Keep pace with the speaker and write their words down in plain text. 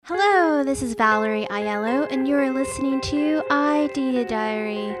Hello, this is Valerie Aiello, and you are listening to Idea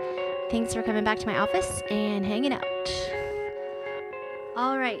Diary. Thanks for coming back to my office and hanging out.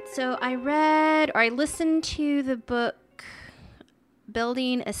 All right, so I listened to the book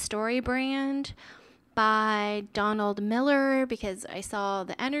Building a Story Brand by Donald Miller because I saw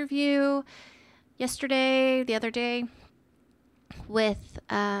the interview the other day, with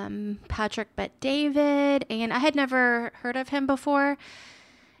Patrick Bet-David, and I had never heard of him before.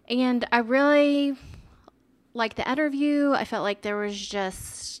 And I really liked the interview. I felt like there was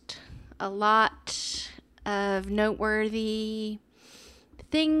just a lot of noteworthy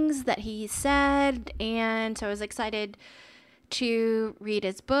things that he said. And so I was excited to read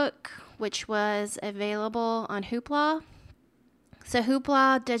his book, which was available on Hoopla. So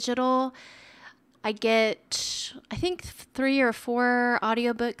Hoopla Digital, I get, I think 3 or 4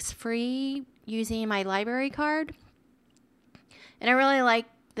 audiobooks free using my library card. And I really like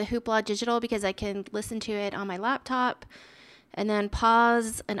the Hoopla Digital because I can listen to it on my laptop and then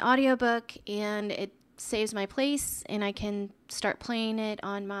pause an audiobook and it saves my place and I can start playing it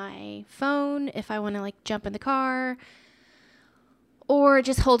on my phone if I want to like jump in the car or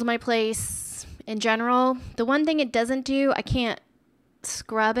just hold my place in general. The one thing it doesn't do, I can't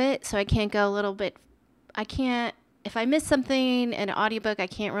scrub it, so I can't go a little bit. If I miss something in an audiobook, I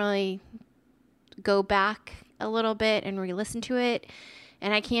can't really go back a little bit and re-listen to it.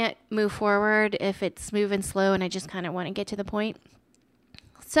 And I can't move forward if it's moving slow and I just kind of want to get to the point.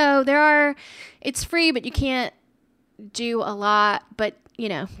 So it's free, but you can't do a lot. But,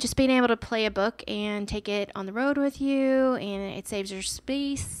 just being able to play a book and take it on the road with you, and it saves your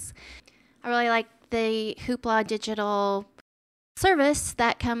space. I really like the Hoopla Digital service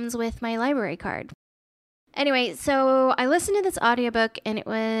that comes with my library card. Anyway, so I listened to this audiobook and it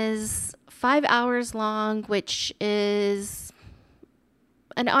was 5 hours long, which is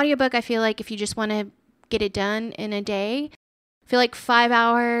an audiobook. I feel like if you just want to get it done in a day, I feel like 5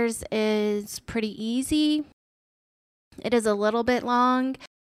 hours is pretty easy. It is a little bit long,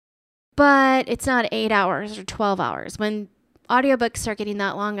 but it's not 8 hours or 12 hours. When audiobooks start getting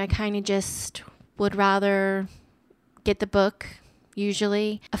that long, I kind of just would rather get the book.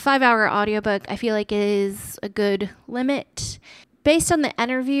 Usually a 5-hour audiobook I feel like is a good limit. Based on the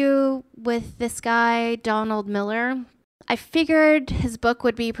interview with this guy, Donald Miller, I figured his book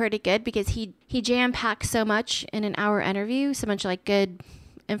would be pretty good because he jam-packed so much in an hour interview, so much like good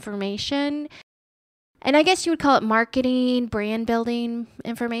information. And I guess you would call it marketing, brand building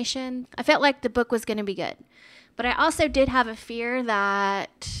information. I felt like the book was going to be good. But I also did have a fear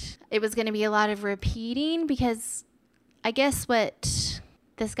that it was going to be a lot of repeating because I guess what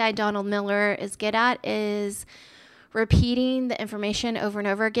this guy Donald Miller is good at is repeating the information over and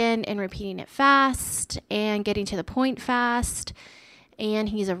over again and repeating it fast and getting to the point fast. And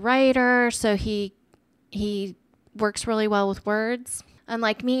he's a writer, so he works really well with words.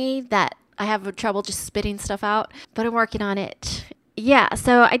 Unlike me, that I have trouble just spitting stuff out, but I'm working on it. Yeah,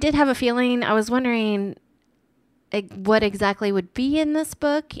 so I did have a feeling. I was wondering what exactly would be in this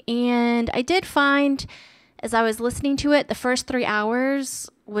book, and I did find as I was listening to it, the first 3 hours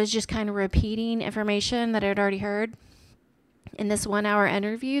was just kind of repeating information that I'd already heard in this 1-hour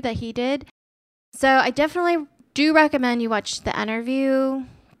interview that he did. So I definitely do recommend you watch the interview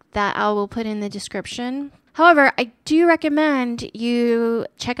that I will put in the description. However, I do recommend you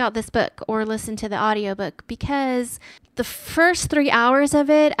check out this book or listen to the audiobook because the first 3 hours of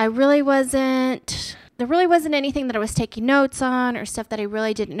it, there really wasn't anything that I was taking notes on or stuff that I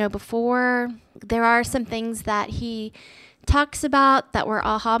really didn't know before. There are some things that he talks about that were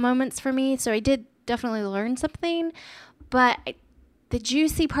aha moments for me, so I did definitely learn something. But the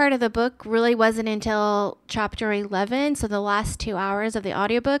juicy part of the book really wasn't until chapter 11, so the last 2 hours of the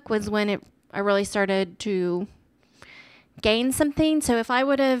audiobook was when I really started to gain something. So if I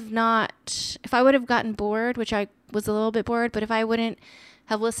would have gotten bored, which I was a little bit bored, but if I wouldn't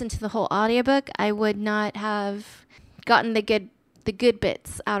have listened to the whole audiobook, I would not have gotten the good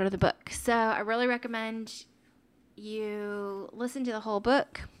bits out of the book. So I really recommend you listen to the whole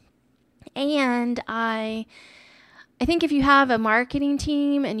book. And I think if you have a marketing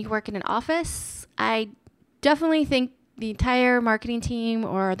team and you work in an office, I definitely think the entire marketing team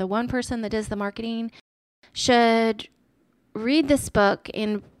or the one person that does the marketing should read this book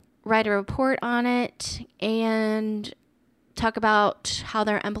and write a report on it and talk about how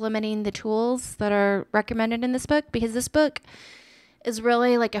they're implementing the tools that are recommended in this book, because this book is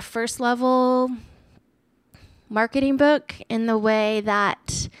really like a first level marketing book in the way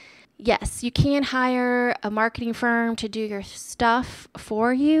that, yes, you can hire a marketing firm to do your stuff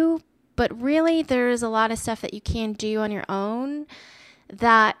for you, but really there's a lot of stuff that you can do on your own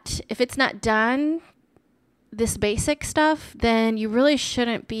that if it's not done, this basic stuff, then you really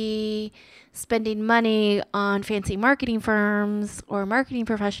shouldn't be spending money on fancy marketing firms or marketing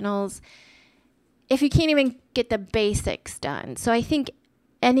professionals if you can't even get the basics done. So I think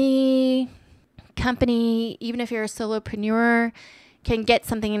any company, even if you're a solopreneur, can get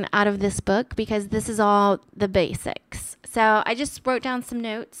something out of this book because this is all the basics. So I just wrote down some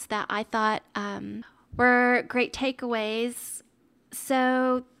notes that I thought were great takeaways.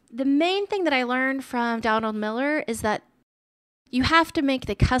 So the main thing that I learned from Donald Miller is that you have to make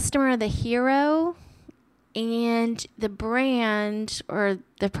the customer the hero and the brand or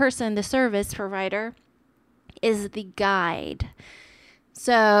the person, the service provider, is the guide.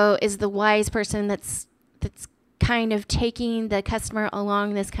 So is the wise person that's kind of taking the customer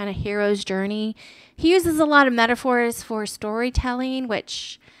along this kind of hero's journey. He uses a lot of metaphors for storytelling,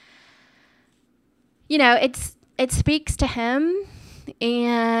 which, it speaks to him,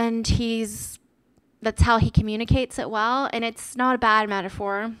 and that's how he communicates it well. And it's not a bad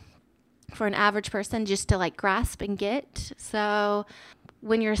metaphor for an average person just to grasp and get. So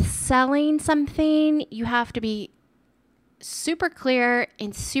when you're selling something, you have to be super clear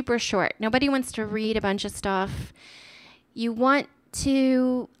and super short. Nobody wants to read a bunch of stuff. You want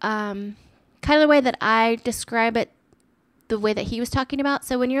to, kind of the way that I describe it, the way that he was talking about.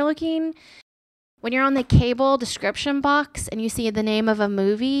 So when you're on the cable description box and you see the name of a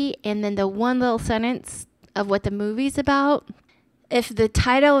movie and then the one little sentence of what the movie's about, if the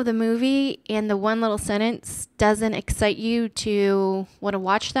title of the movie and the one little sentence doesn't excite you to want to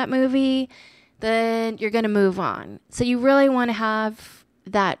watch that movie, then you're going to move on. So you really want to have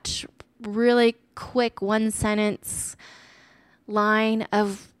that really quick one sentence line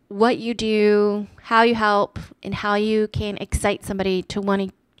of what you do, how you help, and how you can excite somebody to want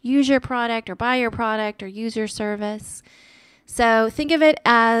to use your product or buy your product or use your service. So think of it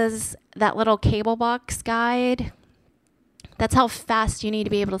as that little cable box guide. That's how fast you need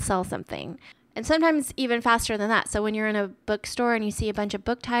to be able to sell something. And sometimes even faster than that. So when you're in a bookstore and you see a bunch of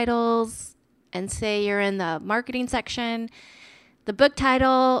book titles, and say you're in the marketing section, the book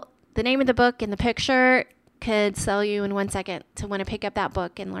title, the name of the book, and the picture could sell you in 1 second to want to pick up that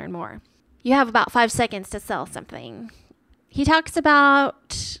book and learn more. You have about 5 seconds to sell something. He talks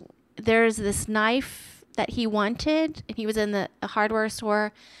about there's this knife that he wanted, and he was in a hardware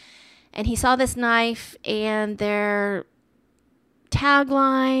store, and he saw this knife, and their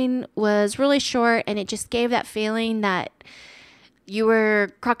tagline was really short, and it just gave that feeling that you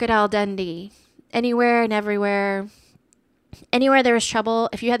were Crocodile Dundee. Anywhere and everywhere. Anywhere there was trouble,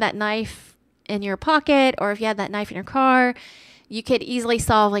 if you had that knife in your pocket or if you had that knife in your car, you could easily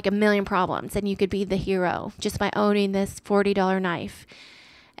solve 1,000,000 problems, and you could be the hero just by owning this $40 knife.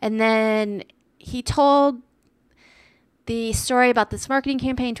 And then he told the story about this marketing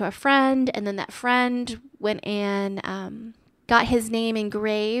campaign to a friend, and then that friend went and got his name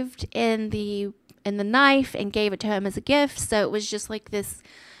engraved in the knife and gave it to him as a gift. So it was just this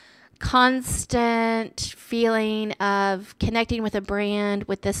constant feeling of connecting with a brand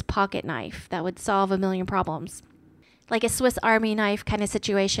with this pocket knife that would solve 1,000,000 problems. Like a Swiss Army knife kind of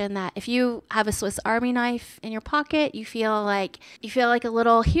situation, that if you have a Swiss Army knife in your pocket, you feel like a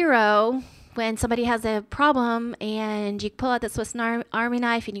little hero when somebody has a problem, and you pull out the Swiss Army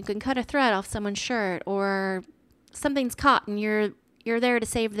knife and you can cut a thread off someone's shirt, or something's caught and you're there to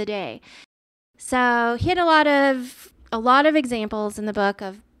save the day. So he had a lot of examples in the book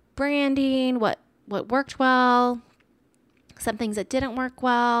of branding, what worked well, some things that didn't work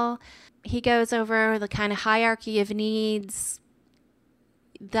well. He goes over the kind of hierarchy of needs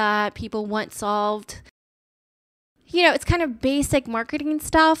that people want solved. It's kind of basic marketing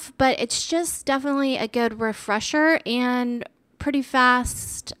stuff, but it's just definitely a good refresher and pretty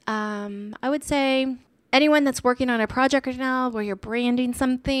fast. I would say anyone that's working on a project right now where you're branding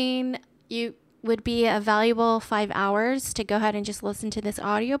something, you would be a valuable 5 hours to go ahead and just listen to this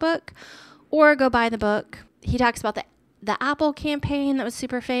audiobook or go buy the book. He talks about the Apple campaign that was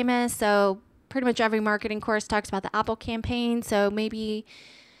super famous. So pretty much every marketing course talks about the Apple campaign. So maybe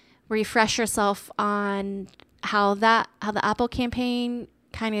refresh yourself on how the Apple campaign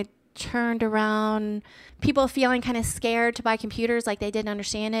kind of turned around people feeling kind of scared to buy computers, like they didn't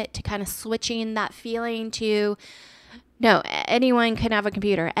understand it, to kind of switching that feeling to, no, anyone can have a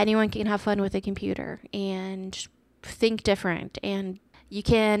computer. Anyone can have fun with a computer and think different. And you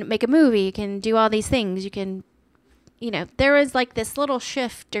can make a movie. You can do all these things. You can, there was this little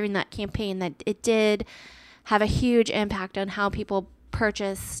shift during that campaign that it did have a huge impact on how people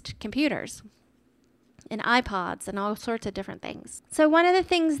purchased computers and iPods and all sorts of different things. So one of the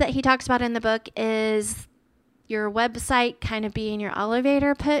things that he talks about in the book is your website kind of being your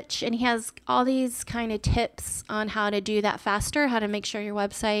elevator pitch. And he has all these kind of tips on how to do that faster, how to make sure your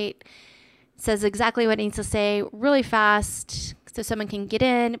website says exactly what it needs to say really fast so someone can get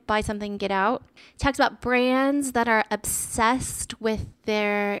in, buy something, get out. He talks about brands that are obsessed with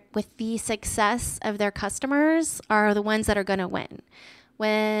the success of their customers are the ones that are going to win.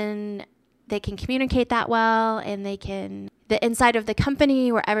 When they can communicate that well and the inside of the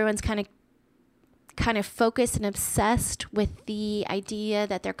company where everyone's kind of focused and obsessed with the idea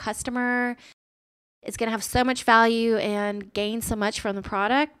that their customer is going to have so much value and gain so much from the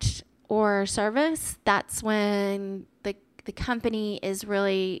product or service, that's when the company is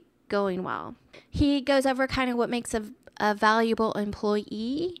really going well. He goes over kind of what makes a valuable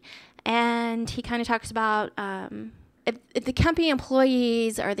employee, and he kind of talks about if the company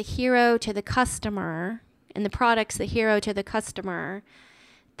employees are the hero to the customer and the product's the hero to the customer,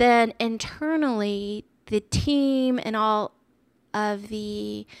 then internally the team and all of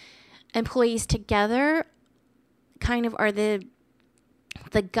the employees together kind of are the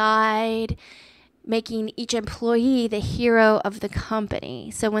guide, making each employee the hero of the company.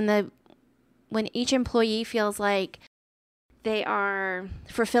 So when each employee feels like they are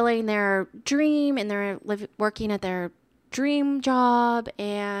fulfilling their dream and they're working at their dream job,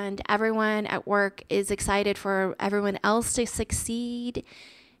 and everyone at work is excited for everyone else to succeed,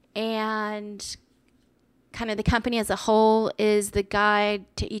 and kind of the company as a whole is the guide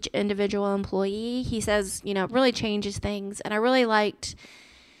to each individual employee, he says, it really changes things. And I really liked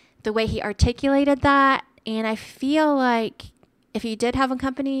the way he articulated that. And I feel like if you did have a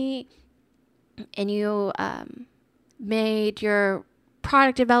company and you made your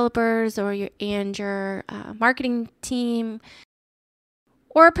product developers or your marketing team,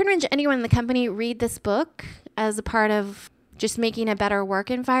 or pretty much anyone in the company, read this book as a part of just making a better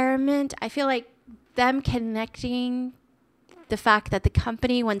work environment, I feel like them connecting the fact that the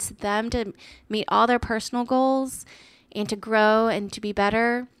company wants them to meet all their personal goals and to grow and to be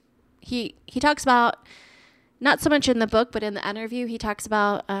better. He talks about, not so much in the book, but in the interview, he talks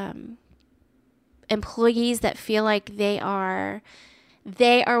about employees that feel like they are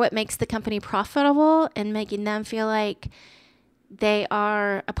what makes the company profitable, and making them feel like they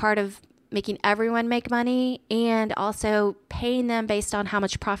are a part of making everyone make money, and also paying them based on how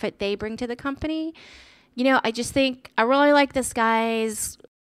much profit they bring to the company. I just think I really like this guy's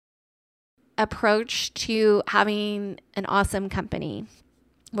approach to having an awesome company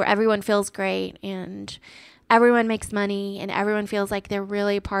where everyone feels great and everyone makes money and everyone feels like they're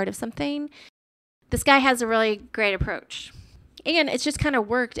really part of something. This guy has a really great approach. And it's just kind of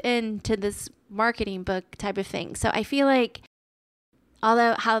worked into this marketing book type of thing. So I feel like,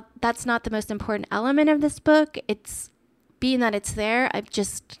 although that's not the most important element of this book, it's being that it's there,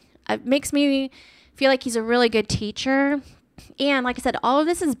 it makes me feel like he's a really good teacher. And like I said, all of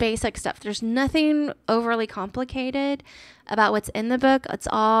this is basic stuff. There's nothing overly complicated about what's in the book. It's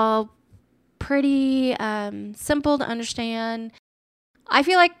all pretty simple to understand. I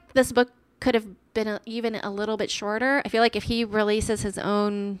feel like this book could have been even a little bit shorter. I feel like if he releases his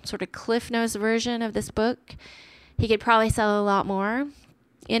own sort of Cliff Notes version of this book, he could probably sell a lot more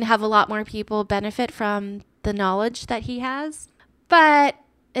and have a lot more people benefit from the knowledge that he has. But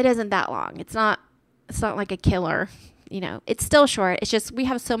it isn't that long. It's not like a killer. It's still short. It's just we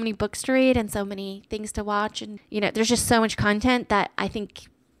have so many books to read and so many things to watch, and there's just so much content that I think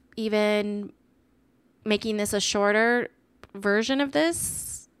even making this a shorter version of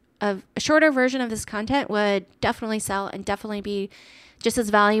this content would definitely sell and definitely be just as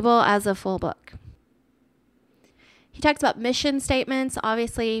valuable as a full book. He talks about mission statements.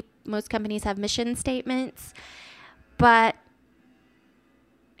 Obviously, most companies have mission statements, but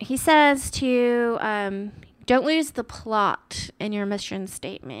he says to don't lose the plot in your mission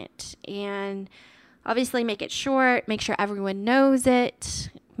statement, and obviously make it short, make sure everyone knows it,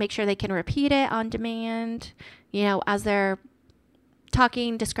 make sure they can repeat it on demand, as they're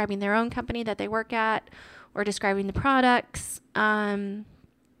talking, describing their own company that they work at or describing the products. And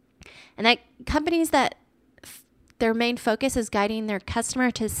that companies that their main focus is guiding their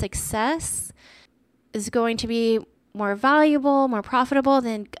customer to success is going to be more valuable, more profitable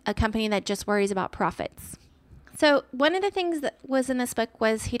than a company that just worries about profits. So one of the things that was in this book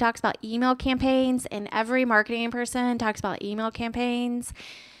was he talks about email campaigns, and every marketing person talks about email campaigns.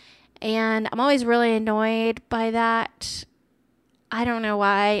 And I'm always really annoyed by that. I don't know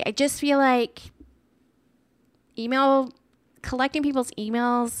why. I just feel like collecting people's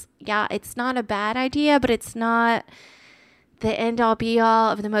emails, yeah, it's not a bad idea, but it's not the end all be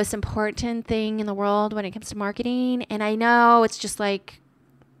all of the most important thing in the world when it comes to marketing. And I know it's just like,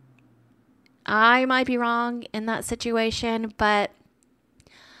 I might be wrong in that situation, but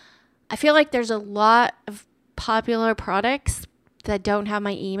I feel like there's a lot of popular products that don't have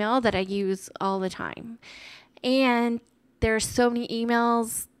my email that I use all the time. And there's so many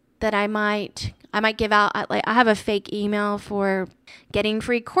emails that I might give out. Like, I have a fake email for getting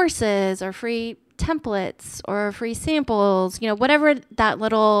free courses or free templates or free samples, whatever that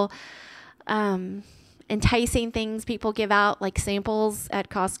little enticing things people give out, like samples at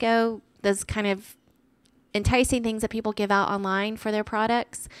Costco, those kind of enticing things that people give out online for their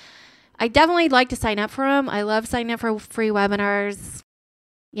products. I definitely like to sign up for them. I love signing up for free webinars.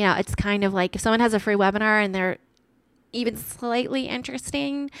 It's kind of like if someone has a free webinar and they're even slightly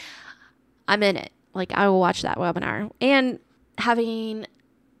interesting, I'm in it. Like, I will watch that webinar. And having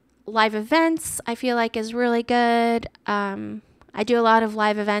live events, I feel like, is really good. I do a lot of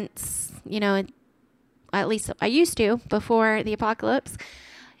live events, at least I used to before the apocalypse.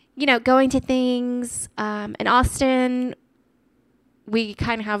 Going to things in Austin, we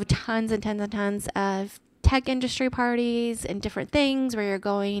kind of have tons and tons and tons of tech industry parties and different things where you're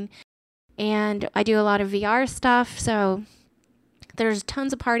going. And I do a lot of VR stuff. So there's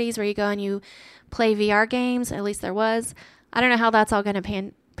tons of parties where you go and you play VR games. At least there was. I don't know how that's all going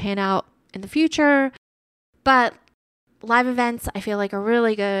to pan out in the future. But live events, I feel like, are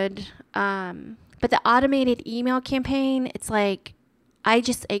really good. But the automated email campaign, it's like I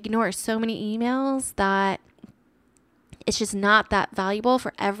just ignore so many emails that it's just not that valuable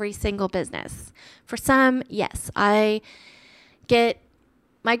for every single business. For some, yes, I get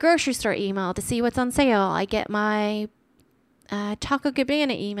my grocery store email to see what's on sale. I get my Taco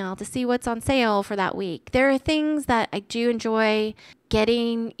Cabana email to see what's on sale for that week. There are things that I do enjoy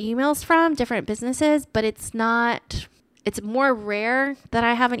getting emails from different businesses, but it's more rare that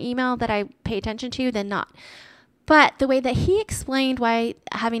I have an email that I pay attention to than not. But the way that he explained why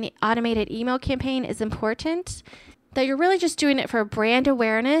having an automated email campaign is important, that you're really just doing it for brand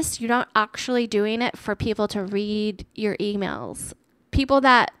awareness. You're not actually doing it for people to read your emails. People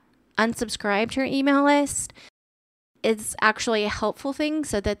that unsubscribe to your email list, it's actually a helpful thing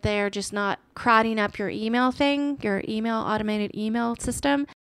so that they're just not crowding up your email automated email system.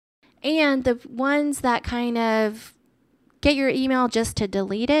 And the ones that kind of get your email just to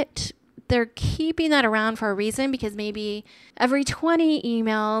delete it, they're keeping that around for a reason, because maybe every 20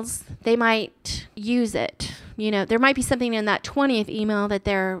 emails, they might use it. There might be something in that 20th email that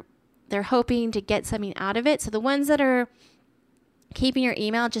they're hoping to get something out of it. So the ones that are keeping your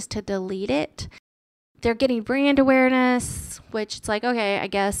email just to delete it, they're getting brand awareness, which it's like, okay, I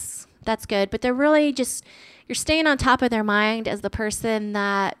guess that's good. But they're really just, you're staying on top of their mind as the person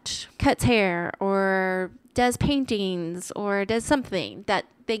that cuts hair or does paintings or does something that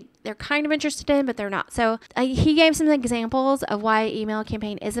they're kind of interested in, but they're not. So he gave some examples of why email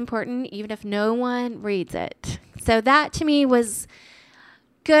campaign is important, even if no one reads it. So that to me was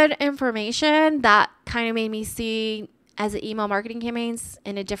good information that kind of made me see as email marketing campaigns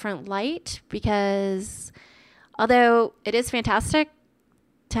in a different light, because although it is fantastic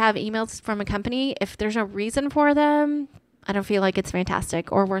to have emails from a company, if there's no reason for them, I don't feel like it's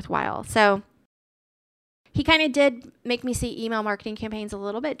fantastic or worthwhile. So he kind of did make me see email marketing campaigns a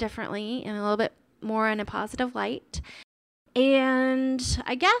little bit differently and a little bit more in a positive light. And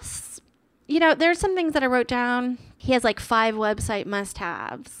I guess, there's some things that I wrote down. He has like 5 website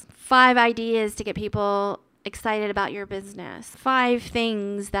must-haves, 5 ideas to get people excited about your business, 5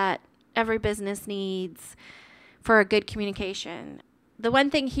 things that every business needs for a good communication. The one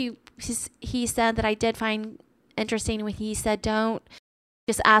thing he said that I did find interesting when he said, don't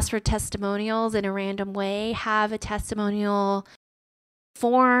just ask for testimonials in a random way. Have a testimonial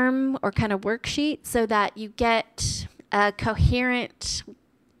form or kind of worksheet so that you get a coherent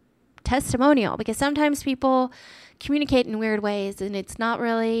testimonial, because sometimes people communicate in weird ways and it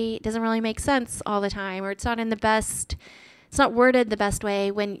doesn't really make sense all the time, or it's not worded the best way,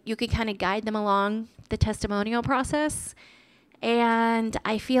 when you could kind of guide them along the testimonial process. And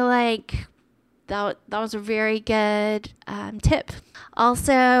I feel like that was a very good tip.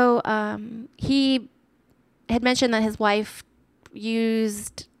 Also, he had mentioned that his wife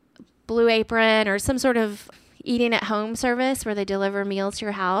used Blue Apron or some sort of eating at home service where they deliver meals to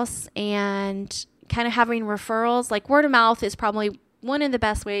your house, and kind of having referrals. Like, word of mouth is probably one of the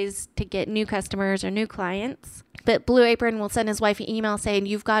best ways to get new customers or new clients. But Blue Apron will send his wife an email saying,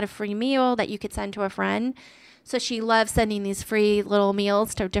 you've got a free meal that you could send to a friend. So she loves sending these free little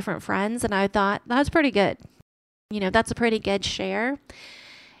meals to different friends. And I thought, that's pretty good. That's a pretty good share.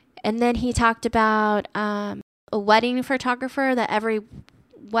 And then he talked about a wedding photographer that every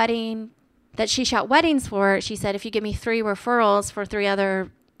wedding that she shot weddings for, she said, if you give me 3 referrals for 3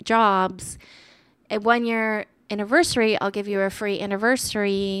 other jobs, at 1 year anniversary, I'll give you a free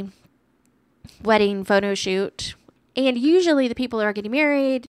anniversary wedding photo shoot. And usually the people that are getting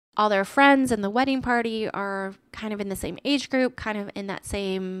married, all their friends and the wedding party are kind of in the same age group, kind of in that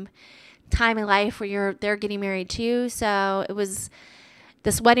same time in life where they're getting married too. So it was,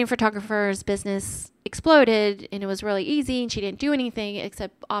 this wedding photographer's business exploded, and it was really easy, and she didn't do anything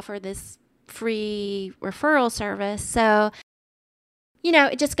except offer this free referral service. So,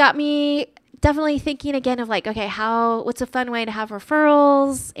 it just got me definitely thinking again of like, okay, what's a fun way to have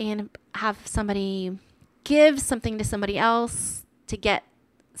referrals and have somebody give something to somebody else to get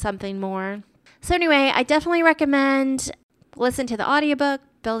something more. So anyway, I definitely recommend listen to the audiobook,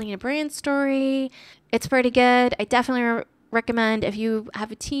 Building a Brand Story. It's pretty good. I definitely recommend if you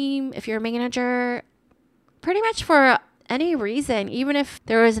have a team, if you're a manager, pretty much for any reason, even if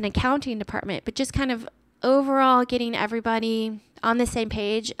there was an accounting department, but just kind of overall getting everybody on the same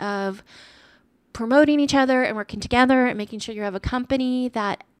page of promoting each other and working together and making sure you have a company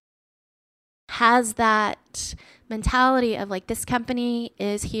that has that mentality of like, this company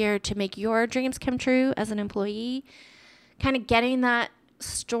is here to make your dreams come true as an employee. Kind of getting that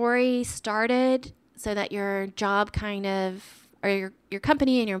story started so that your job kind of, or your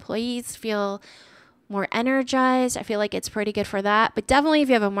company and your employees feel more energized. I feel like it's pretty good for that. But definitely if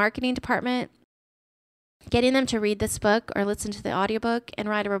you have a marketing department, getting them to read this book or listen to the audiobook and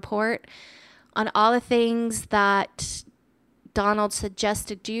write a report on all the things that Donald suggests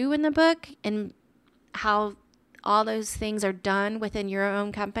to do in the book and how all those things are done within your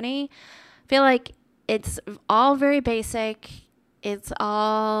own company. I feel like it's all very basic. It's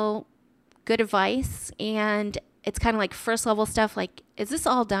all good advice, and it's kind of like first level stuff. Like, is this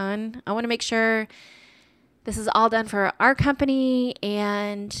all done? I want to make sure this is all done for our company.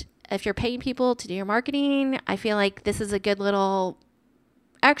 And if you're paying people to do your marketing, I feel like this is a good little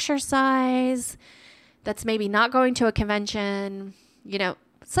exercise that's maybe not going to a convention,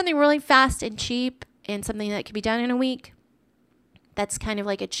 something really fast and cheap and something that can be done in a week. That's kind of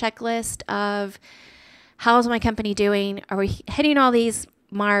like a checklist of, how's my company doing? Are we hitting all these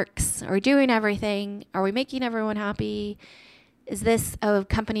marks? Are we doing everything? Are we making everyone happy? Is this a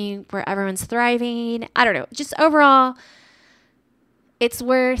company where everyone's thriving? I don't know. Just overall, it's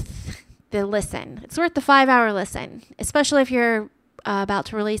worth the listen. It's worth the 5-hour listen, especially if you're about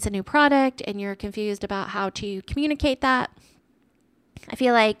to release a new product and you're confused about how to communicate that. I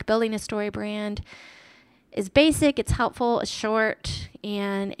feel like building a story brand is basic, it's helpful, it's short,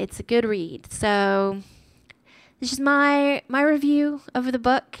 and it's a good read. So this is my review of the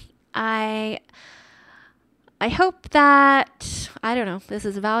book. I hope that, this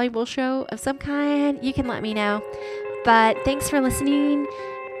is a valuable show of some kind. You can let me know. But thanks for listening.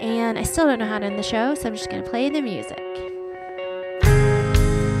 And I still don't know how to end the show, so I'm just going to play the music.